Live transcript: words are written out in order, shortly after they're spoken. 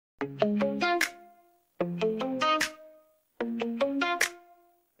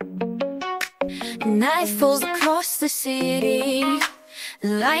Night falls across the city,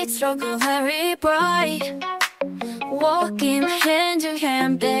 lights struggle very bright. Walking hand in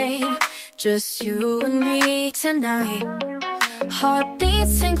hand, babe, just you and me tonight.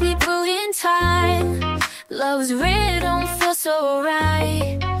 Heartbeats simply through in time. Love's rhythm feels so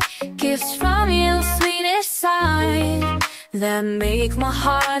right. Gifts from you, sweetest sign, that make my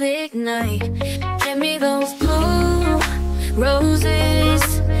heart ignite. Give me those blue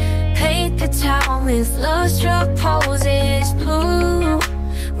roses, paint the town with love-struck poses. Blue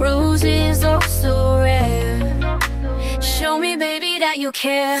roses, oh so rare. Show me, baby, that you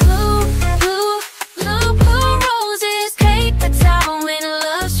care. Blue, blue, blue, blue roses, paint the town with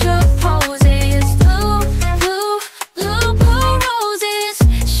love-struck poses. Blue, blue, blue, blue roses.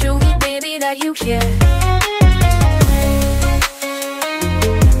 Show me, baby, that you care.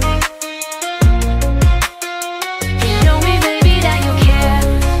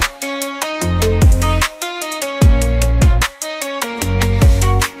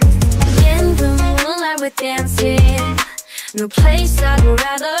 Dancing, no place I'd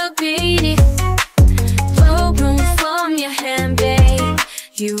rather be. Flow bloom from your hand, babe,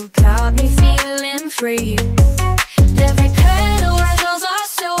 you got me feeling free. Every petal tells our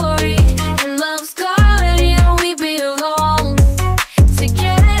story, in love's garden we belong.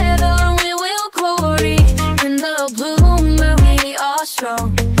 Together we will glory, in the bloom where we are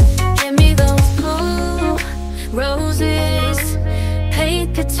strong. Give me those blue roses,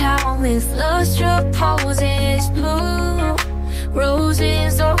 paint the town with love-struck poses. Blue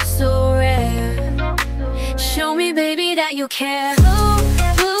roses, oh so rare. Show me, baby, that you care. Blue,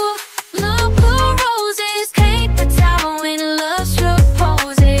 blue, blue, blue roses, paint the town with love-struck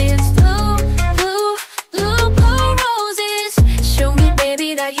poses. Blue, blue, blue, blue roses. Show me,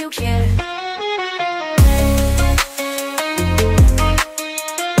 baby, that you care.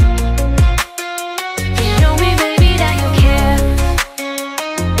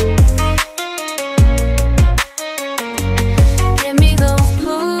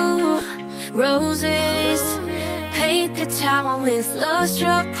 Roses, paint the town with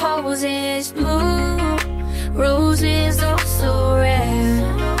love-struck poses. Blue roses, oh so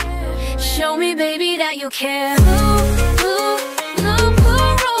rare. Show me, baby, that you care. Blue,